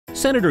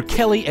Senator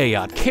Kelly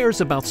Ayotte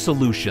cares about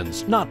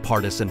solutions, not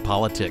partisan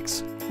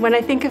politics. When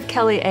I think of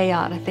Kelly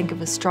Ayotte, I think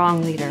of a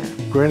strong leader.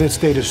 Granite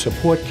Staters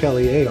support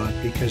Kelly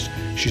Ayotte because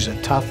she's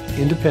a tough,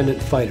 independent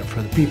fighter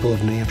for the people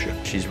of New Hampshire.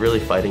 She's really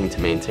fighting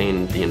to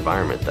maintain the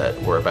environment that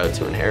we're about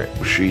to inherit.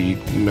 She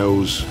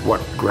knows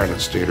what Granite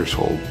Staters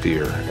hold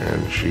dear,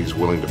 and she's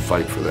willing to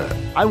fight for that.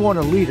 I want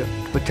a leader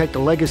to protect the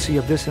legacy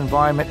of this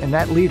environment, and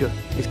that leader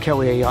is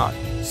Kelly Ayotte.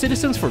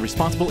 Citizens for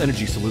Responsible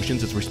Energy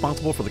Solutions is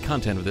responsible for the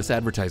content of this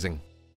advertising.